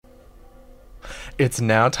It's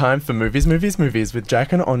now time for Movies with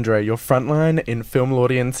Jack and Andre, your frontline in film,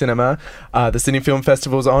 Laudian cinema. The Sydney Film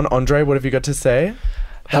Festival's on. Andre, what have you got to say?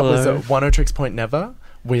 Hello. That was One O Tricks Point Never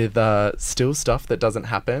with still stuff that doesn't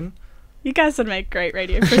happen. You guys would make great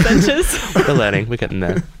radio presenters. We're learning. We're getting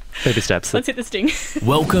there. Baby steps. Let's hit the sting.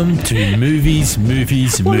 Welcome to Movies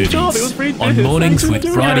on Mornings with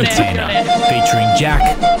Brian and Tina, featuring Jack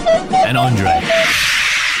and Andre.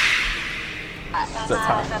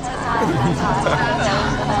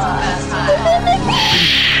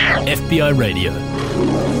 FBI Radio.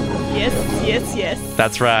 Yes.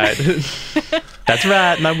 That's right. That's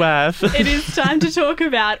right, my wife. It is time to talk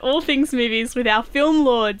about all things movies with our film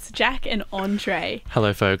lords, Jack and Andre.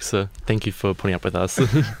 Hello, folks. Thank you for putting up with us.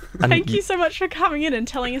 Thank you so much for coming in and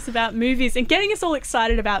telling us about movies and getting us all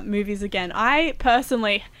excited about movies again. I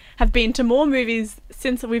personally have been to more movies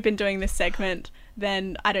since we've been doing this segment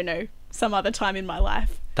than, I don't know, some other time in my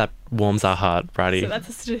life. That warms our heart, Bridie. So that's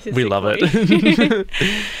a statistic. We love it.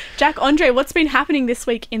 Jack, Andre, what's been happening this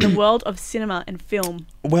week in the world of cinema and film?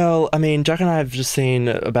 Well, I mean, Jack and I have just seen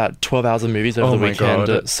about 12 hours of movies over the weekend.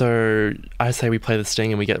 God. So I say we play the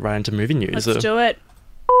sting and we get right into movie news. Let's do it.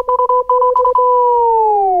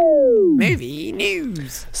 Movie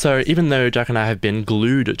news. So even though Jack and I have been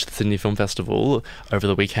glued to the Sydney Film Festival over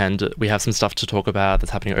the weekend, we have some stuff to talk about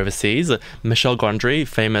that's happening overseas. Michel Gondry,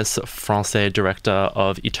 famous Francais director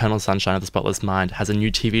of Eternal Sunshine of the Spotless Mind, has a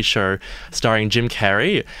new TV show starring Jim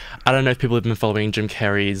Carrey. I don't know if people have been following Jim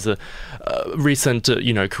Carrey's recent,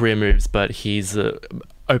 career moves, but he's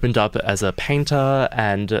opened up as a painter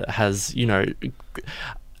and has,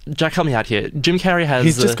 Jack, help me out here. Jim Carrey has...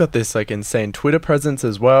 He's just got this insane Twitter presence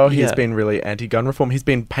as well. He's Yeah. been really anti-gun reform. He's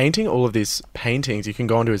been painting all of these paintings. You can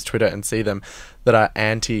go onto his Twitter and see them that are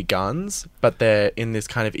anti-guns, but they're in this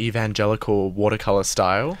kind of evangelical watercolor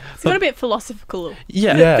style. It's got a bit philosophical.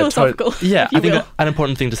 Yeah, philosophical. Yeah, if you I think will. an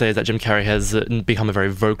important thing to say is that Jim Carrey has become a very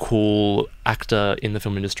vocal actor in the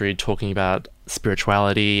film industry, talking about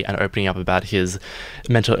spirituality and opening up about his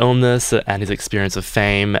mental illness and his experience of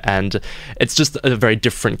fame. And it's just a very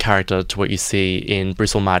different character to what you see in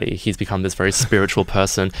Bruce Almighty. He's become this very spiritual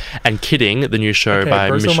person. And Kidding, the new show by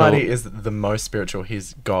Bruce Michel... Almighty is the most spiritual.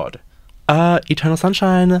 He's God. Eternal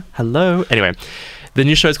Sunshine. Hello. Anyway, the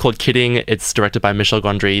new show is called Kidding. It's directed by Michel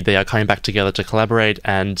Gondry. They are coming back together to collaborate,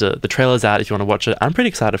 and the trailer's out if you want to watch it. I'm pretty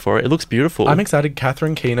excited for it. It looks beautiful. I'm excited.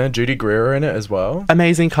 Catherine Keener, Judy Greer are in it as well.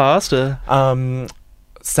 Amazing cast.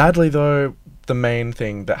 Sadly, though, the main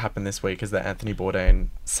thing that happened this week is that Anthony Bourdain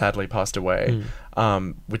sadly passed away,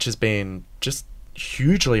 which has been just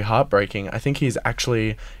hugely heartbreaking. I think he's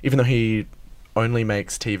actually, even though he only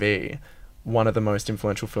makes TV, one of the most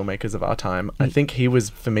influential filmmakers of our time. I think he was,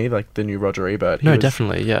 for me, the new Roger Ebert.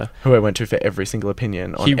 Definitely, yeah. Who I went to for every single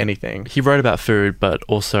opinion on anything. He wrote about food, but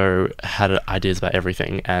also had ideas about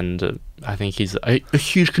everything, and I think he's a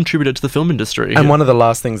huge contributor to the film industry. And one of the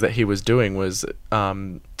last things that he was doing was...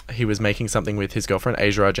 he was making something with his girlfriend,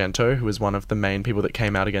 Asia Argento, who was one of the main people that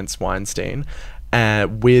came out against Weinstein,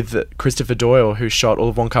 with Christopher Doyle, who shot all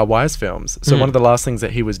of Wong Kar-wai's films. So one of the last things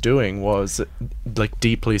that he was doing was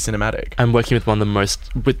deeply cinematic. And working with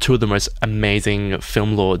two of the most amazing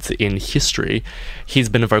film lords in history. He's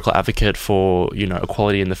been a vocal advocate for,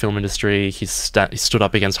 equality in the film industry. He stood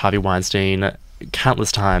up against Harvey Weinstein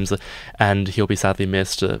countless times, and he'll be sadly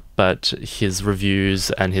missed, but his reviews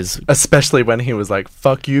and especially when he was like,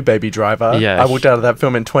 "Fuck you, Baby Driver." Yeah, I walked out of that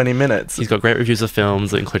film in 20 minutes. He's got great reviews of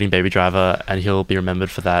films, including Baby Driver, and he'll be remembered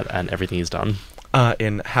for that and everything he's done.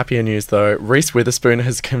 In happier news, though, Reese Witherspoon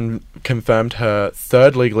has confirmed her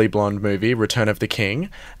third Legally Blonde movie, Return of the King,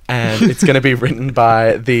 and it's going to be written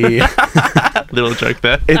by the... Little joke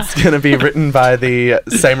there. It's going to be written by the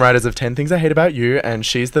same writers of 10 Things I Hate About You and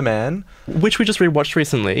She's the Man. Which we just rewatched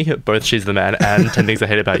recently, both She's the Man and 10 Things I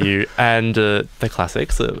Hate About You, and they're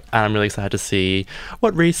classics. And I'm really excited to see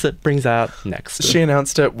what Reese brings out next. She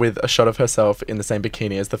announced it with a shot of herself in the same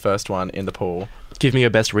bikini as the first one in the pool. Give me your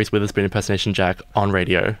best Reese Witherspoon impersonation, Jack, on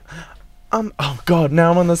radio. Oh God,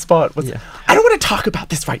 now I'm on the spot. I don't want to talk about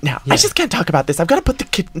this right now. I just can't talk about this. I've got to put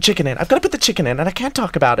the chicken in. And I can't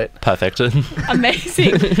talk about it. Perfect.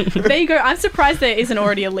 Amazing. There you go. I'm surprised there isn't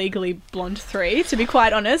already a Legally Blonde 3, to be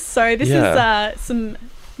quite honest. So this is some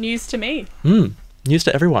news to me. News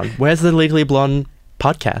to everyone. Where's the Legally Blonde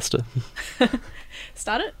podcast?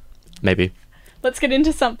 Start it? Maybe. Let's get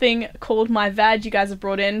into something called My Vag you guys have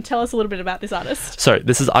brought in. Tell us a little bit about this artist. So,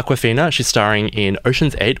 this is Awkwafina. She's starring in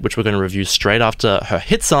Ocean's 8, which we're going to review straight after her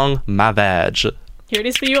hit song, My Vag. Here it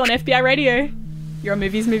is for you on FBI Radio. You're on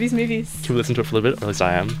Movies. Can we listen to it for a little bit? Or at least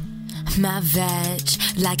I am. My veg,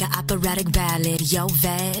 like an operatic ballad. Yo,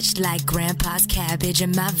 veg, like grandpa's cabbage.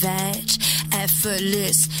 And my veg,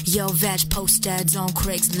 effortless. Yo veg post ads on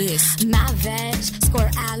Craigslist. My veg score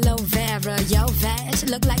aloe vera. Yo veg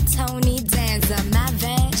look like Toni Danza. My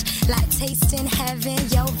veg like tasting heaven.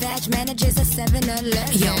 Yo veg manages a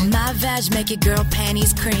 7-Eleven. Yo, my veg make your girl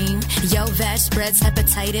panties cream. Yo veg spreads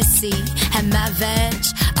hepatitis C. And my veg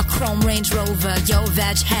a chrome Range Rover. Yo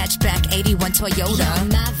veg hatchback 81 Toyota. Yo,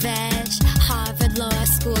 my veg Harvard Law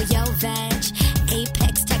School. Yo veg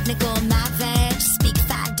Apex Technical. My veg speak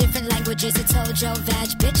 5 different languages. I told yo veg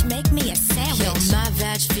bitch make me a sandwich. Yo, my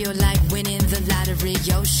veg feel like winning the lottery.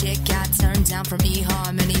 Yo shit got turned down from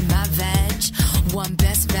eHarmony. My veg one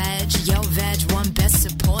best veg. Yo veg one best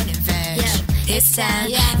supporting veg. Yeah. It's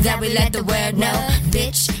time that we let the world know.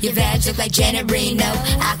 Bitch, your veg look like Janet Reno.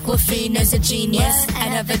 Aquafina's a genius,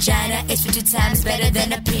 and her vagina is 50 times better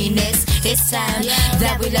than a penis. It's time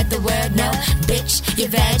that we let the world know. Bitch, your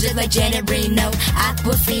veg look like Janet Reno.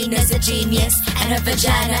 Aquafina's a genius, and her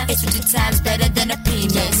vagina is 50 times better than a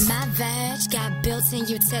penis. My veg got built-in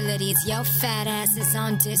utilities. Yo fat ass is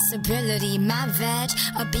on disability. My veg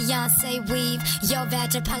a Beyonce weave. Yo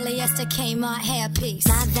veg a polyester Kmart hairpiece.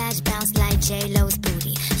 My veg bounce like J-Lo's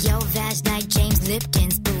booty. Yo veg like James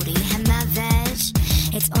Lipton's booty. And my veg,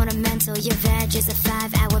 it's ornamental. Your veg is a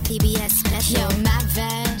 5-hour PBS special. Yo, my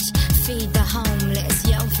veg, feed the homeless.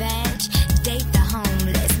 Yo veg, date the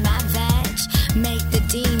homeless. My veg, make the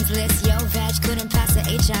dean's list. Yo veg couldn't pass the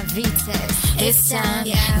HIV test. It's time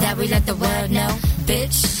that we let the world know.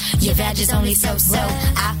 Bitch, your veg is only so-so.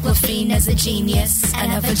 Aquafina's a genius,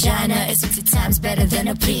 and her vagina is 50 times better than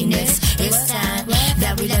a penis. It's time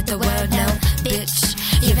that we let the world know. Bitch,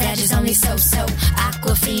 your veg is only so-so.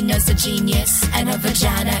 Aquafina's a genius, and her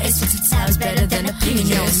vagina is 50 times better than a penis.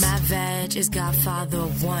 Yo, my veg is Godfather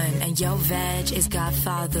 1, and your veg is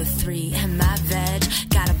Godfather 3. And my veg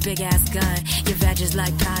got a big-ass gun. Your veg is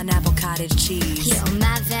like pineapple cottage cheese. Yo,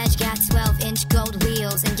 my veg got 12-inch gold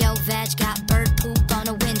wheels, and your veg got bird poop on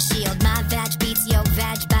a windshield. My veg beats your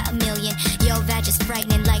veg by a million. Your veg is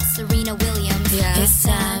frightening like Serena Williams. It's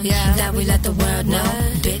time that we let the world know.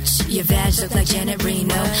 Bitch, your veg look like Janet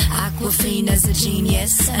Reno. Aquafina's a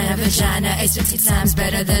genius, and her vagina is 50 times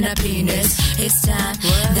better than a penis. It's time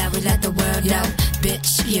that we let the world know.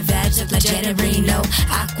 Bitch, your veg look like Janet Reno.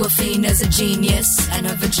 Aquafina's a genius, and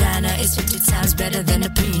her vagina is 50 times better than a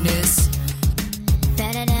penis.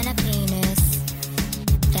 Better than a penis.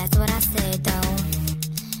 That's what I said though.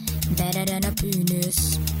 Better than a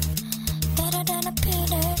penis. Better than a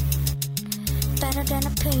penis. Better than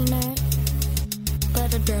a penis.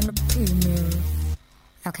 Better than a penis.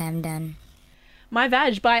 Okay, I'm done. My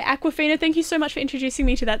Vag by Aquafina. Thank you so much for introducing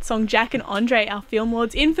me to that song, Jack and Andre, our film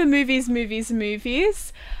lords, in for movies.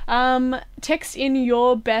 Text in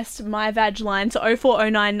your best My Vag line to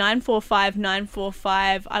 0409 945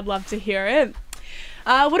 945. I'd love to hear it.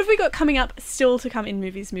 What have we got coming up still to come in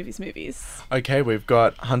movies? Okay, we've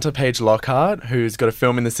got Hunter Page-Lochard, who's got a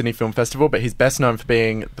film in the Sydney Film Festival, but he's best known for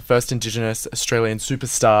being the first Indigenous Australian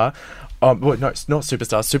superstar.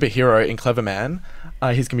 Superhero in Clever Man.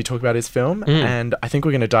 He's going to be talking about his film, and I think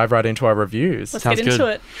we're going to dive right into our reviews. Let's get into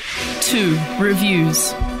it. 2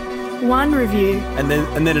 reviews. 1 review. And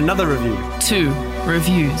then another review. 2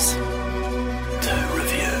 reviews. 2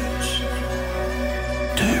 reviews.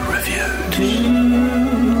 2 reviews.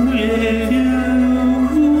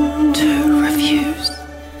 2 reviews.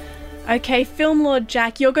 Okay, Film Lord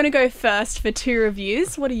Jack, you're going to go first for 2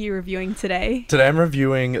 reviews. What are you reviewing today? Today I'm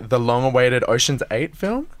reviewing the long-awaited Ocean's 8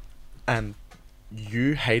 film, and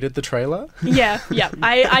you hated the trailer? Yeah.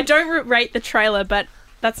 I don't rate the trailer, but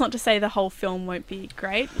that's not to say the whole film won't be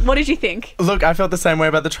great. What did you think? Look, I felt the same way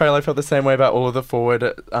about the trailer. I felt the same way about all of the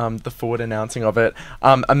forward announcing of it.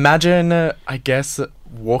 Imagine, I guess,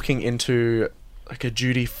 walking into like a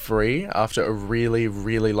duty free after a really,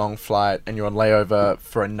 really long flight, and you're on layover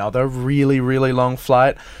for another really, really long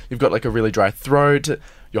flight. You've got like a really dry throat.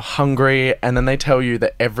 You're hungry, and then they tell you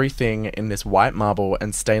that everything in this white marble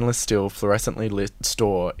and stainless steel fluorescently lit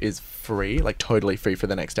store is free, like totally free for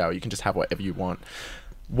the next hour. You can just have whatever you want.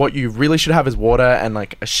 What you really should have is water and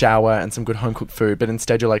like a shower and some good home-cooked food, but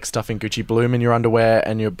instead you're like stuffing Gucci Bloom in your underwear,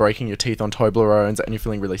 and you're breaking your teeth on Toblerones, and you're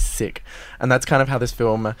feeling really sick. And that's kind of how this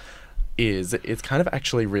film is. It's kind of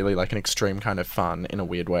actually really like an extreme kind of fun in a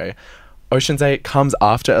weird way. Ocean's 8 comes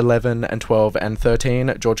after 11 and 12 and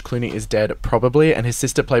 13. George Clooney is dead, probably, and his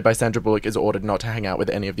sister, played by Sandra Bullock, is ordered not to hang out with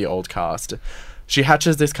any of the old cast. She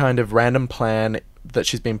hatches this kind of random plan that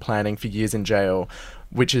she's been planning for years in jail,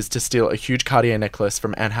 which is to steal a huge Cartier necklace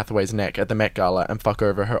from Anne Hathaway's neck at the Met Gala and fuck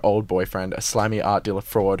over her old boyfriend, a slimy art dealer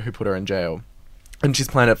fraud who put her in jail. And she's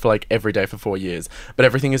planned it for like every day for 4 years. But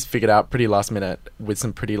everything is figured out pretty last minute with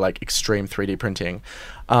some pretty like extreme 3D printing.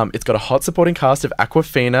 It's got a hot supporting cast of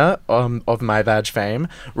Awkwafina of My Vag fame,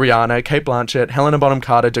 Rihanna, Cate Blanchett, Helena Bonham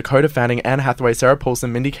Carter, Dakota Fanning, Anne Hathaway, Sarah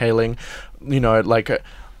Paulson, Mindy Kaling, you know, like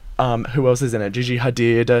who else is in it? Gigi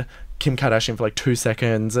Hadid, Kim Kardashian for like 2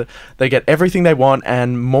 seconds. They get everything they want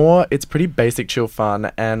and more. It's pretty basic, chill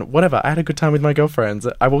fun and whatever. I had a good time with my girlfriends.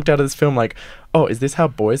 I walked out of this film like, oh, is this how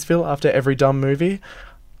boys feel after every dumb movie?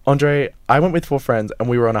 Andre, I went with 4 friends and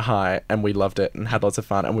we were on a high and we loved it and had lots of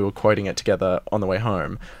fun and we were quoting it together on the way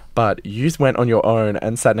home. But you went on your own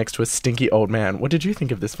and sat next to a stinky old man. What did you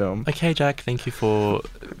think of this film? Okay, Jack, thank you for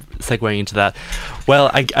segueing into that. Well,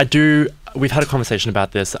 I do... We've had a conversation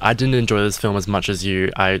about this. I didn't enjoy this film as much as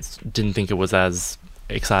you. I didn't think it was as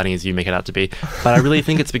exciting as you make it out to be. But I really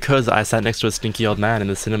think it's because I sat next to a stinky old man in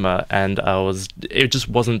the cinema and it just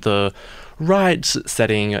wasn't the right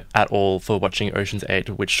setting at all for watching Ocean's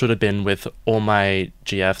 8, which should have been with all my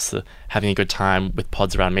GFs having a good time with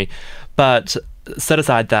pods around me. But set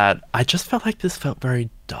aside that, I just felt like this felt very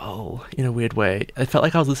dull in a weird way. It felt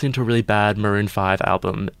like I was listening to a really bad Maroon 5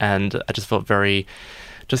 album and I just felt very...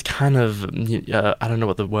 just kind of, I don't know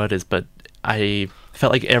what the word is, but I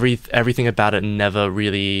felt like everything about it never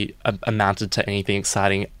really amounted to anything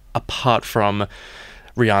exciting apart from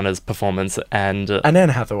Rihanna's performance and Anne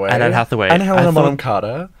Hathaway. And Helena Bonham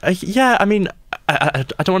Carter. Yeah, I mean, I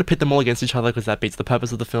don't want to pit them all against each other because that beats the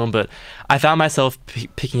purpose of the film, but I found myself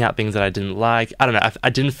picking out things that I didn't like. I don't know, I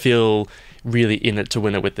didn't feel really in it to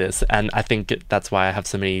win it with this, and I think that's why I have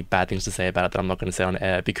so many bad things to say about it that I'm not going to say on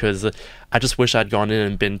air, because I just wish I'd gone in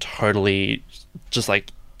and been totally just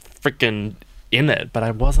like freaking in it, but I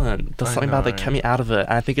wasn't. There's something about it that kept me out of it,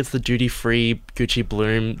 and I think it's the duty-free Gucci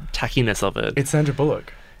Bloom tackiness of it. It's Sandra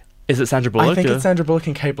Bullock. Is it Sandra Bullock? I think it's Sandra Bullock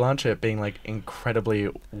and Cate Blanchett being like incredibly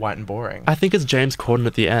white and boring. I think it's James Corden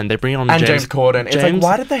at the end. They bring on James Corden. It's like,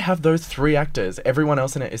 why did they have those 3 actors? Everyone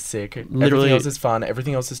else in it is sick. Literally, everything else is fun.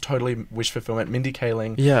 Everything else is totally wish fulfillment. Mindy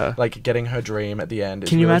Kaling, like getting her dream at the end.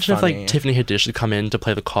 Can you really imagine funny. if like Tiffany Haddish had come in to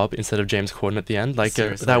play the cop instead of James Corden at the end? Like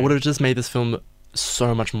Seriously. that would have just made this film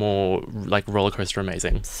so much more like roller coaster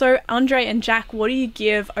amazing. So Andre and Jack, what do you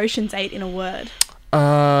give Ocean's 8 in a word?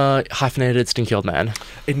 Hyphenated stinky old man.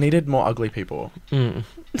 It needed more ugly people.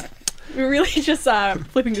 We're really just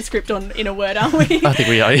flipping the script on in a word, aren't we? I think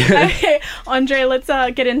we are. Okay, Andre, let's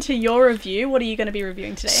get into your review. What are you going to be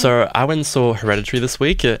reviewing today? So I went and saw Hereditary this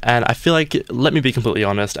week, and I feel like, let me be completely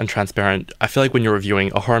honest and transparent, I feel like when you're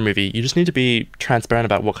reviewing a horror movie, you just need to be transparent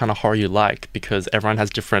about what kind of horror you like, because everyone has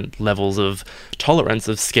different levels of tolerance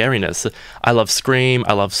of scariness. I love Scream,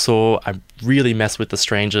 I love Saw, I really mess with The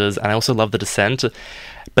Strangers, and I also love The Descent.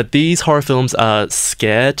 But these horror films are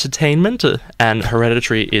scare-tainment, and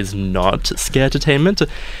Hereditary is not scare-tainment.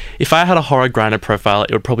 If I had a horror grinder profile,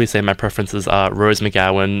 it would probably say my preferences are Rose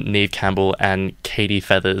McGowan, Neve Campbell, and Katie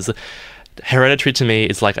Feathers. Hereditary to me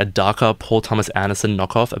is like a darker Paul Thomas Anderson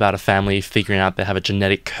knockoff about a family figuring out they have a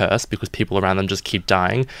genetic curse because people around them just keep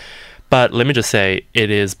dying. But let me just say,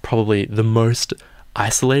 it is probably the most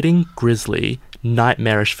isolating, grisly,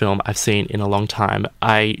 nightmarish film I've seen in a long time.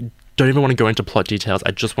 I don't even want to go into plot details.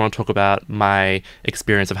 I just want to talk about my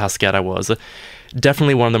experience of how scared I was.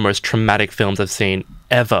 Definitely one of the most traumatic films I've seen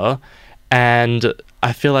ever. And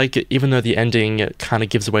I feel like even though the ending kind of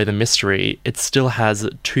gives away the mystery, it still has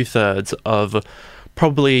 2/3 of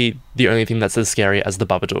probably the only thing that's as scary as The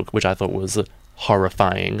Babadook, which I thought was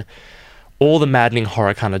horrifying. All the maddening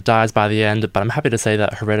horror kind of dies by the end, but I'm happy to say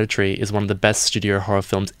that Hereditary is one of the best studio horror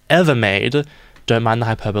films ever made. Don't mind the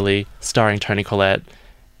hyperbole, starring Toni Collette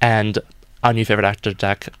and our new favourite actor,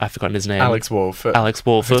 Jack, I've forgotten his name. Alex Wolff.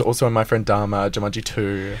 Who's also in My Friend Dharma, Jumanji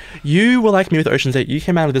 2. You were like me with Ocean's 8. You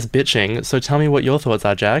came out of this bitching, so tell me what your thoughts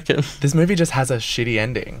are, Jack. This movie just has a shitty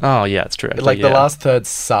ending. Oh, yeah, it's true. Actually, like, the last third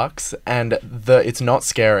sucks, and it's not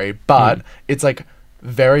scary, but it's, like,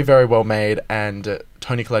 very, very well made, and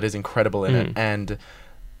Toni Collette is incredible in it, and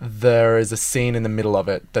there is a scene in the middle of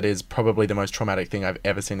it that is probably the most traumatic thing I've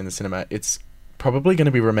ever seen in the cinema. It's probably going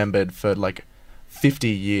to be remembered for, like, 50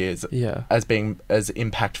 years as being as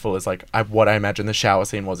impactful as like what I imagine the shower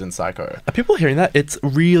scene was in Psycho. Are people hearing that? It's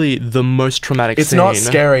really the most traumatic scene. It's not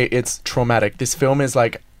scary, it's traumatic. This film is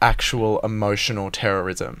like actual emotional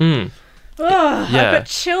terrorism. I've got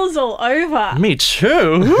chills all over. Me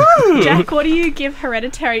too. Jack, what do you give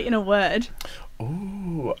Hereditary in a word?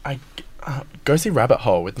 Ooh, go see Rabbit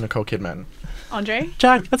Hole with Nicole Kidman. Andre?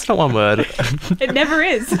 Jack, that's not one word. It never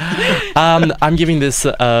is. I'm giving this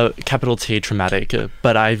capital T traumatic,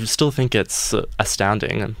 but I still think it's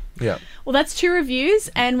astounding. Yeah. Well, that's 2 reviews,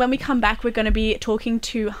 and when we come back, we're going to be talking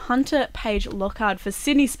to Hunter Page-Lochard for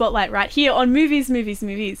Sydney Spotlight right here on Movies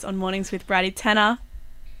on Mornings with Braddy Tanner.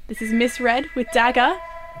 This is Miss Red with Dagger.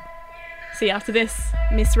 See you after this.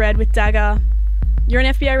 Miss Red with Dagger. You're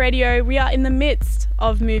on FBI Radio. We are in the midst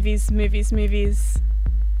of movies.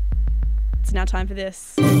 It's now time for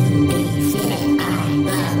this.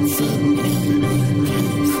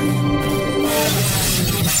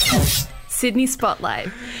 Sydney Spotlight.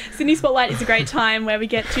 Sydney Spotlight is a great time where we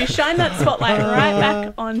get to shine that spotlight right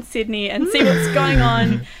back on Sydney and see what's going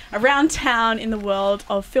on around town in the world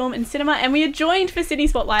of film and cinema. And we are joined for Sydney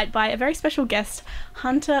Spotlight by a very special guest,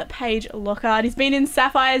 Hunter Page-Lochard. He's been in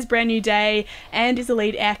Sapphire's Brand New Day and is a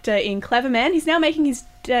lead actor in Clever Man. He's now making his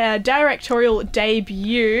directorial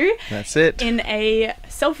debut. That's it. In a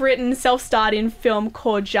self-written, self-starred-in film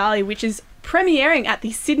called Charlie, which is premiering at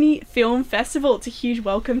the Sydney Film Festival. It's a huge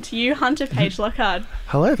welcome to you, Hunter Page-Lochard.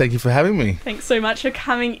 Hello, thank you for having me. Thanks so much for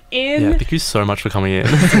coming in. Yeah, thank you so much for coming in.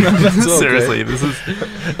 Seriously,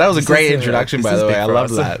 that was a great introduction, by the way. I love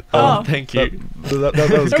that. Oh, thank you. That was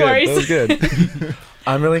No good. worries. That was good.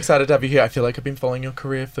 I'm really excited to have you here. I feel like I've been following your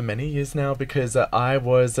career for many years now because I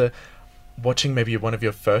was watching maybe one of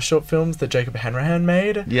your first short films that Jacob Hanrahan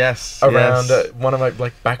made. Yes. Around one of my,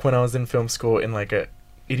 like, back when I was in film school in like a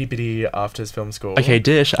itty bitty afters film school. Okay,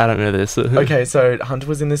 Dish, I don't know this. Okay, so Hunter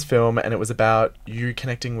was in this film and it was about you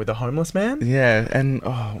connecting with a homeless man. Yeah, and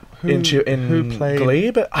who played Glee,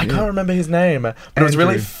 but I can't remember his name. But it was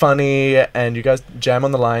really funny, and you guys jam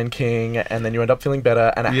on The Lion King, and then you end up feeling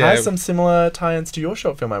better, and it has some similar tie-ins to your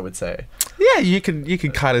short film, I would say. Yeah, you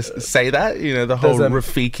could kind of say that, the whole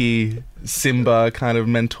Rafiki Simba kind of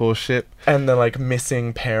mentorship, and the like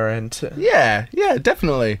missing parent. Yeah,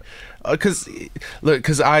 definitely. Because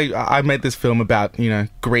I made this film about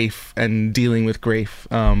grief and dealing with grief.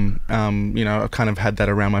 I've kind of had that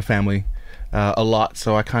around my family a lot,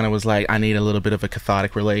 so I kind of was like, I need a little bit of a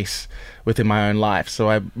cathartic release within my own life. So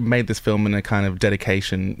I made this film in a kind of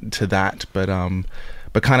dedication to that, but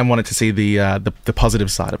kind of wanted to see the positive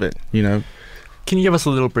side of it. Can you give us a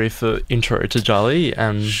little brief intro to Jolly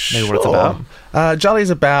and maybe what it's about? Jolly's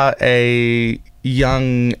about a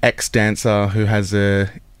young ex-dancer who has a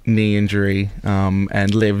knee injury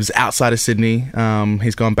and lives outside of Sydney.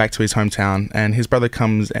 He's gone back to his hometown, and his brother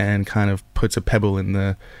comes and kind of puts a pebble in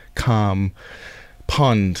the calm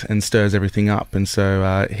pond and stirs everything up. And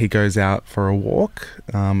so he goes out for a walk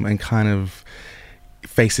and kind of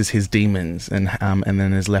faces his demons, and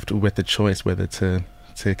then is left with the choice whether to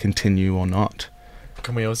continue or not.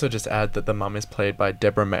 Can we also just add that the mum is played by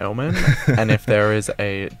Deborah Mailman, and if there is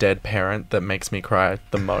a dead parent that makes me cry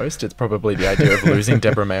the most, it's probably the idea of losing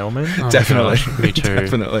Deborah Mailman. Oh, definitely. gosh, me too.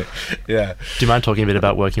 Definitely. Yeah. Do you mind talking a bit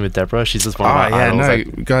about working with Deborah? She's just one of my idols.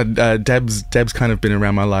 No, God, Deb's kind of been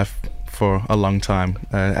around my life for a long time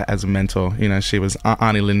as a mentor. She was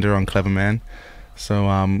Auntie Linda on Clever Man. So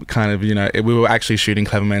kind of, we were actually shooting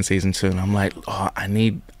Clever Man season 2, and I'm like, I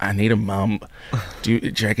need a mum. Do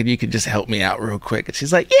you reckon you could just help me out real quick? And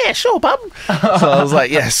she's like, yeah, sure, bub. So I was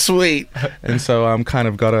like, yeah, sweet. And so kind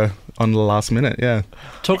of got her on the last minute. Yeah.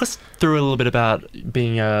 Talk us through a little bit about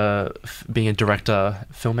being a director,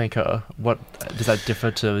 filmmaker. What does that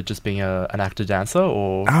differ to just being an actor, dancer,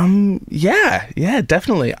 or? Yeah,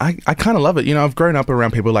 definitely. I kind of love it. I've grown up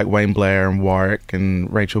around people like Wayne Blair and Warwick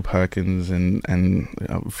and Rachel Perkins and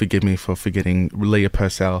forgive me for forgetting Leah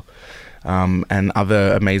Purcell. And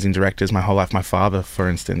other amazing directors my whole life. My father, for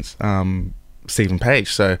instance, Stephen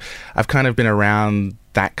Page. So I've kind of been around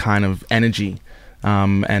that kind of energy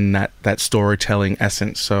and that storytelling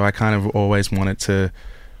essence. So I kind of always wanted to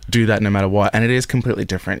do that no matter what. And it is completely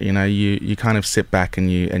different. You kind of sit back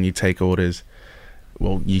and you take orders.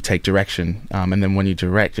 Well, you take direction, and then when you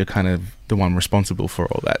direct, you're kind of the one responsible for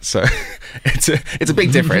all that. So it's a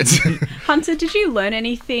big difference. Hunter, did you learn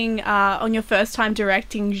anything on your first time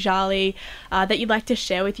directing Jali that you'd like to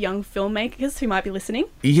share with young filmmakers who might be listening?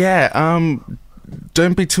 Yeah,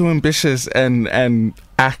 don't be too ambitious and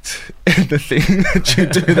act in the thing that you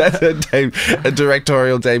do. That's a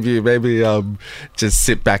directorial debut. Maybe just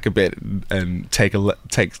sit back a bit and take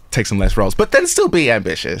some less roles, but then still be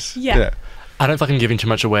ambitious. Yeah. I don't know if I can give too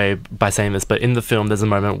much away by saying this, but in the film there's a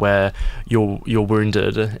moment where you're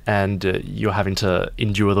wounded and you're having to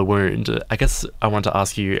endure the wound. I guess I want to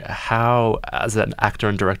ask you, how, as an actor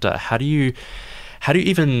and director, how do you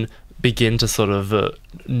even begin to sort of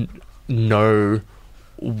know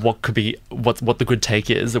what the good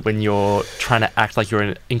take is when you're trying to act like you're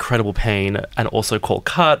in incredible pain and also call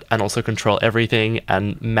cut and also control everything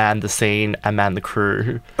and man the scene and man the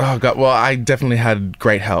crew. Oh god, well I definitely had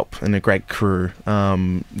great help and a great crew.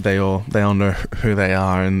 They all know who they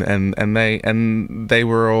are and they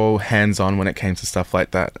were all hands on when it came to stuff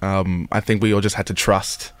like that. I think we all just had to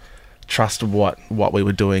trust what we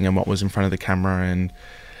were doing and what was in front of the camera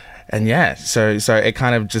and yeah, so it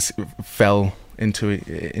kind of just fell into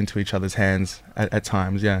each other's hands at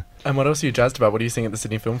times, yeah. And what else are you jazzed about? What are you seeing at the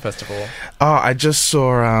Sydney Film Festival? Oh, I just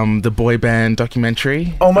saw the boy band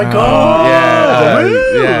documentary. Oh my god!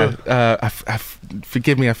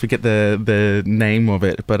 Forgive me, I forget the name of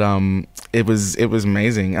it, but it was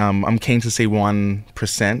amazing. I'm keen to see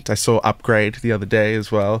 1%. I saw Upgrade the other day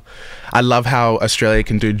as well. I love how Australia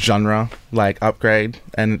can do genre like Upgrade,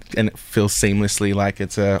 and it feels seamlessly like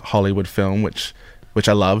it's a Hollywood film, which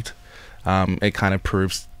I loved. It kind of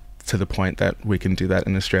proves to the point that we can do that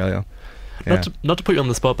in Australia. Yeah. Not to put you on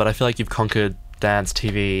the spot, but I feel like you've conquered dance,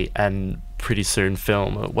 TV, and pretty soon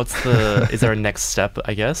film. Is there a next step,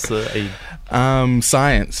 I guess?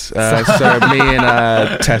 Science. So me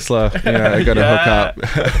and Tesla, are going to hook up.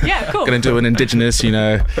 Yeah, cool. Going to do an indigenous,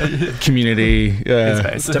 community.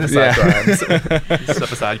 Step aside, Grimes.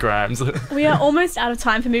 Step aside, Grimes. We are almost out of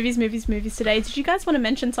time for movies today. Did you guys want to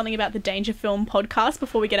mention something about the Danger Film podcast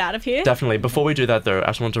before we get out of here? Definitely. Before we do that, though, I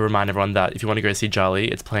just want to remind everyone that if you want to go see Charlie,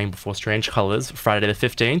 it's playing before Strange Colours, Friday the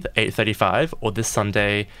 15th, 8:35, or this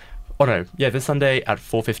Sunday... this Sunday at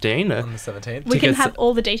 4:15. On the 17th. We can have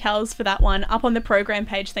all the details for that one up on the program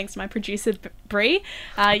page, thanks to my producer, Brie.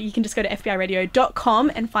 You can just go to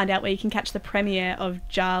fbiradio.com and find out where you can catch the premiere of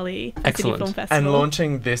Charlie at Sydney Film Festival. And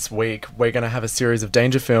launching this week, we're going to have a series of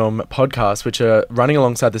Danger Film podcasts, which are running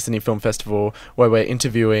alongside the Sydney Film Festival, where we're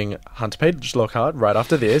interviewing Hunter Page-Lochard right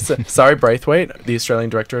after this, Sari Braithwaite, the Australian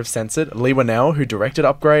director of Censored, Lee Winnell, who directed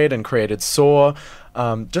Upgrade and created Saw,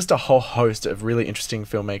 just a whole host of really interesting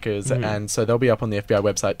filmmakers, and so they'll be up on the FBI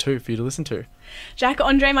website too for you to listen to. Jack,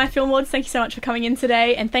 Andre, my film lords, thank you so much for coming in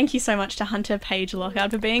today, and thank you so much to Hunter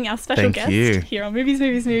Page-Lochard for being our special guest here on Movies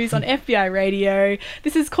on FBI Radio.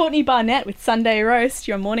 This is Courtney Barnett with Sunday Roast,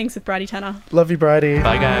 your mornings with Bridie Tanner. Love you, Bridie.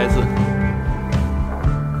 Bye, guys.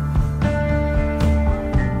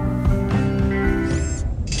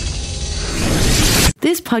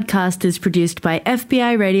 This podcast is produced by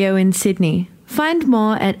FBI Radio in Sydney. Find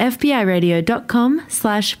more at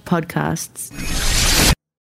fbiradio.com/podcasts.